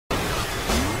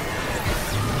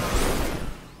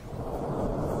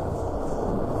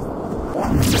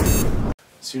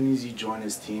soon as you join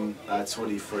his team, that's what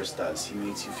he first does. He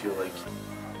makes you feel like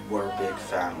we're a big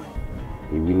family.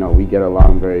 We know we get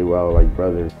along very well like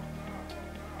brothers.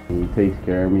 He takes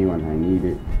care of me when I need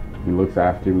it. He looks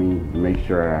after me, makes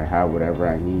sure I have whatever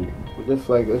I need. It's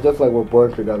just like we're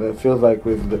born together. It feels like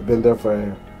we've been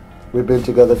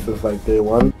together since like day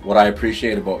one. What I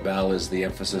appreciate about Val is the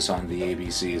emphasis on the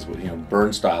ABCs,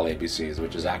 Byrne style ABCs,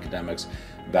 which is academics,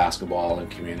 basketball,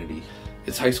 and community.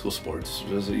 It's high school sports.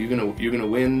 You're gonna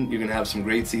win. You're gonna have some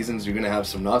great seasons. You're gonna have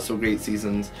some not so great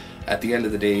seasons. At the end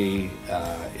of the day,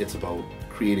 it's about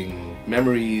creating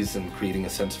memories and creating a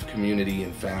sense of community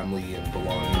and family and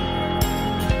belonging.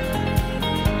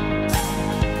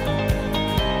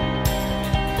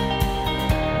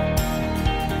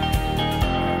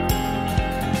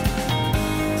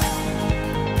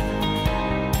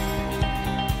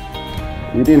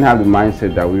 We didn't have the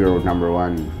mindset that we were number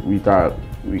one. We thought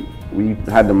we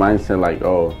had the mindset like,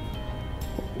 oh,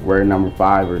 we're number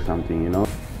 5 or something, you know?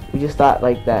 We just thought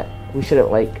like that we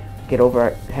shouldn't like get over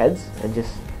our heads and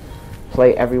just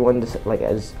play everyone like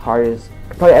as hard as,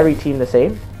 play every team the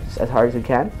same, just as hard as we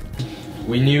can.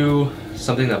 We knew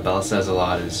something that Bell says a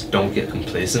lot is don't get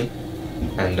complacent,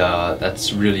 and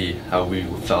that's really how we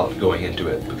felt going into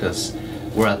it, because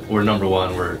we're number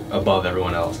 1, we're above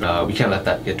everyone else. We can't let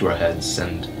that get to our heads,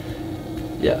 and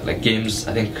yeah, like games,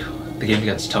 I think the game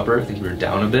against Tupper, I think we were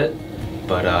down a bit,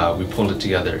 but we pulled it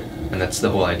together, and that's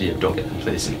the whole idea of don't get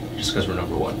complacent, just because we're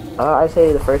number 1. I'd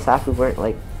say the first half we weren't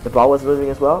like, the ball wasn't moving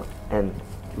as well, and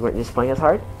we weren't just playing as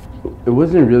hard. It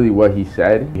wasn't really what he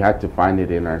said. We had to find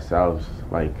it in ourselves.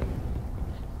 Like,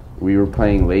 we were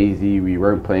playing lazy, we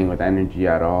weren't playing with energy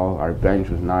at all, our bench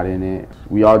was not in it.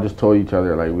 We all just told each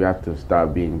other, like, we have to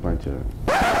stop being a bunch of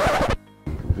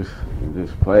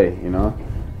just play, you know,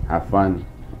 have fun,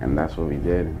 and that's what we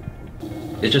did.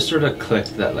 It just sort of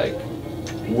clicked that like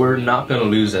we're not going to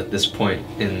lose at this point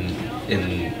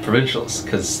in provincials,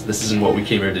 because this isn't what we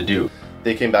came here to do.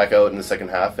 They came back out in the second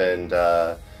half, and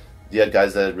you had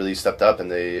guys that really stepped up,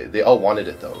 and they all wanted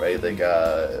it though, right? Like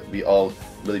we all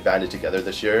really banded together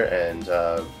this year and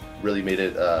really made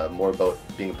it more about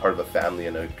being part of a family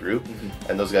and a group,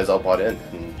 and those guys all bought in,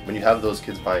 and when you have those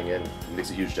kids buying in, it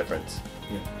makes a huge difference.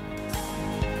 Yeah.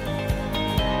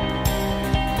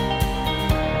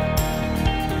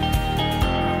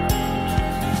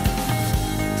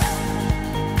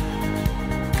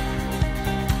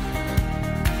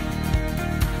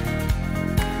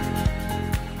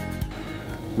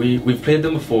 We've played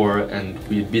them before, and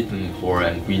we beat them before,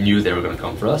 and we knew they were going to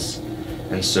come for us,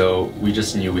 and so we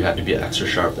just knew we had to be extra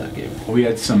sharp that game. We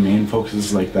had some main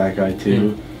focuses like that guy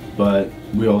too, but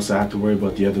we also had to worry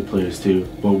about the other players too.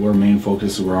 But our main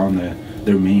focus were on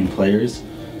their main players.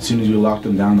 As soon as we locked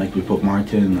them down, like we put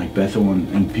Martin, like Bethel,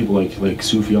 and people like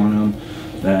Sufi on them,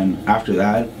 then after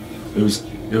that,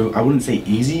 I wouldn't say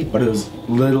easy, but it was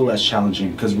a little less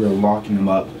challenging because we were locking them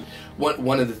up.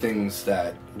 One of the things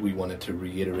that we wanted to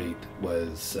reiterate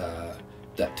was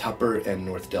that Tupper and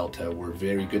North Delta were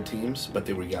very good teams, but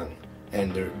they were young,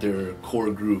 and their core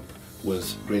group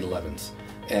was grade 11s,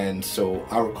 and so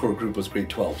our core group was grade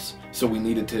 12s. So we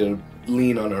needed to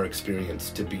lean on our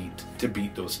experience to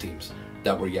beat those teams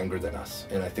that were younger than us,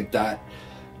 and I think that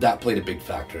played a big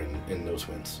factor in those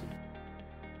wins.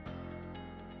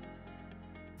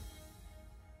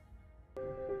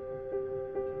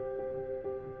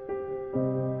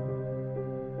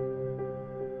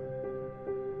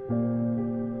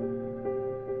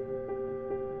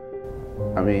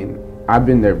 I mean, I've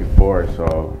been there before,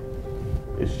 so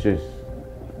it's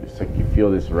like you feel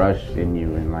this rush in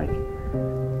you, and like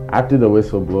after the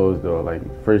whistle blows though, like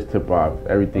first tip off,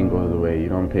 everything goes away. You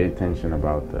don't pay attention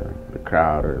about the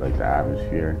crowd or like the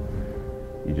atmosphere.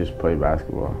 You just play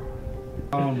basketball.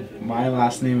 My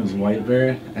last name is White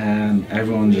Bear, and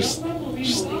everyone just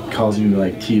calls me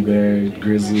like T-Bear,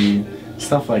 Grizzly,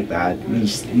 stuff like that. And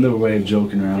it's another way of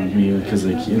joking around with me, because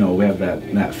like, you know, we have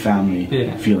that family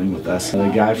feeling with us. The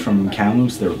guy from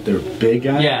Kamloops, they're a big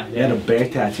guy. He had a bear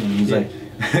tattoo, and he's like,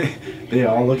 they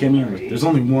all look at me and like, there's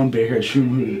only one bear here, shoot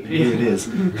who it is.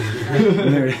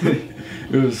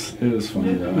 It was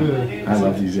funny though. I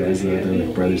love these guys. They're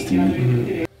like brothers to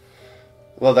me.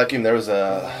 Well, that game there was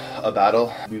a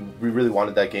battle. We really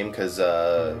wanted that game because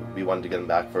we wanted to get them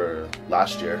back for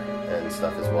last year and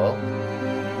stuff as well.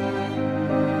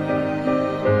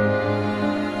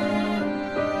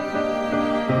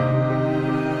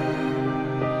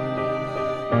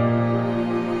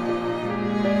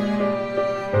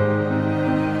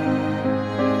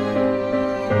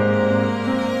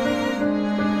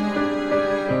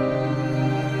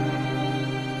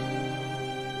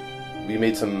 We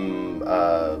made some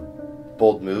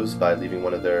bold moves by leaving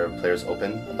one of their players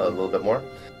open a little bit more,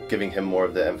 giving him more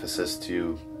of the emphasis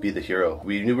to be the hero.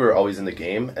 We knew we were always in the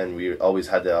game, and we always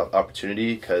had the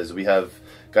opportunity because we have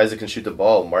guys that can shoot the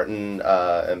ball. Martin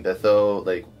and Betho,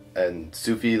 like, and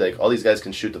Sufi, like, all these guys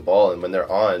can shoot the ball, and when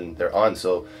they're on, they're on.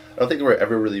 So I don't think we were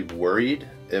ever really worried.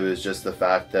 It was just the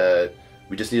fact that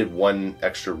we just needed one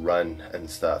extra run and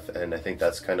stuff, and I think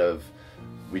that's kind of,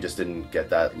 we just didn't get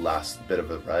that last bit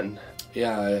of a run.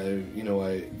 Yeah,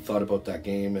 I thought about that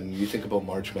game, and you think about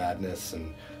March Madness,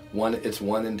 and it's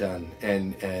one and done,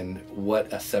 and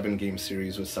what a 7-game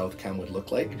series with South Cam would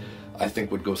look like. I think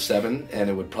would go 7, and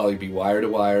it would probably be wire to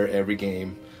wire every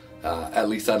game. At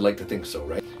least I'd like to think so,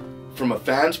 right? From a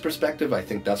fan's perspective, I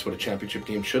think that's what a championship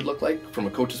game should look like. From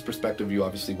a coach's perspective, you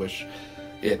obviously wish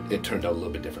it turned out a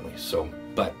little bit differently. So,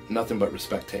 but nothing but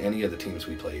respect to any of the teams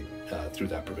we played through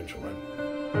that provincial run.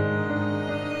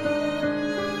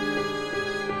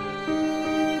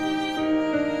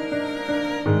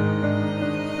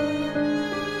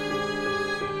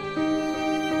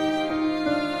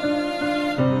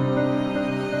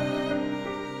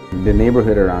 The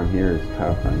neighborhood around here is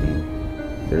tough. I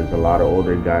mean, there's a lot of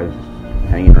older guys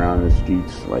hanging around the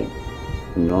streets, like,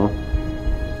 you know,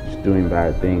 just doing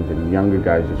bad things, and younger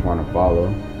guys just want to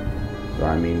follow. So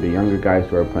I mean, the younger guys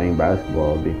who are playing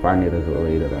basketball, they find it as a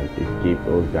way to like escape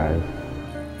those guys.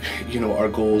 You know, our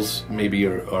goals maybe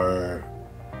are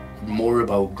more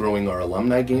about growing our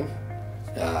alumni game,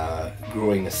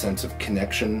 growing a sense of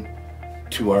connection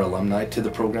to our alumni, to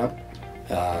the program.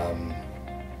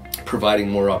 Providing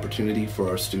more opportunity for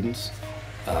our students.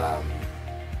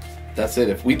 That's it.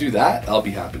 If we do that, I'll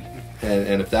be happy.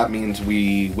 And if that means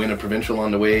we win a provincial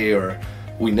on the way, or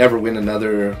we never win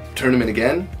another tournament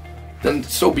again, then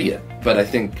so be it. But I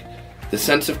think the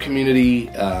sense of community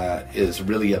is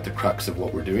really at the crux of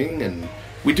what we're doing, and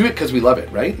we do it because we love it,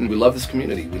 right? And we love this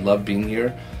community. We love being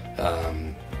here.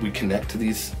 We connect to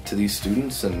these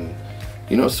students, and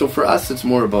you know, so for us, it's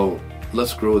more about,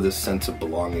 let's grow this sense of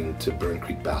belonging to Byrne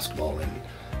Creek basketball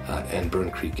and Byrne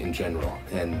Creek in general,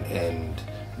 and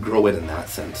grow it in that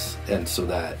sense, and so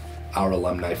that our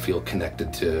alumni feel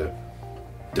connected to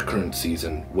the current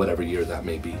season, whatever year that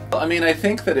may be. I mean, I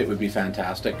think that it would be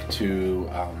fantastic to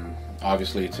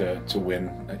obviously to win,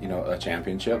 you know, a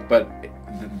championship, but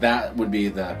that would be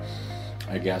the,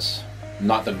 I guess,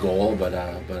 not the goal, but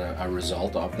a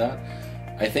result of that.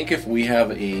 I think if we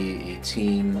have a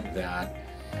team that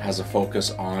has a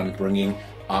focus on bringing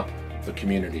up the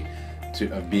community,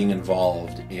 of being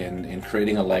involved in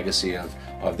creating a legacy of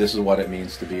this is what it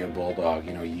means to be a Bulldog.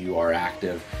 You know, you are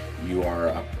active, you are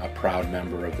a proud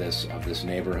member of this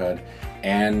neighborhood,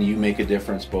 and you make a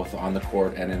difference both on the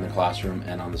court and in the classroom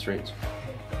and on the streets.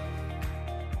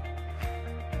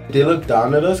 They look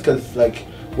down at us because like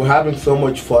we're having so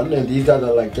much fun, and these guys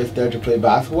are like just there to play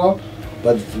basketball,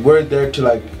 but we're there to,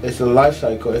 like, it's a life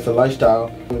cycle, it's a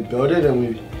lifestyle. We build it and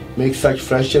we make such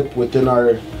friendship within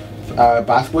our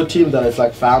basketball team that it's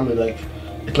like family. Like,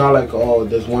 it's not like, oh,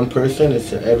 there's one person,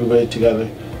 it's everybody together.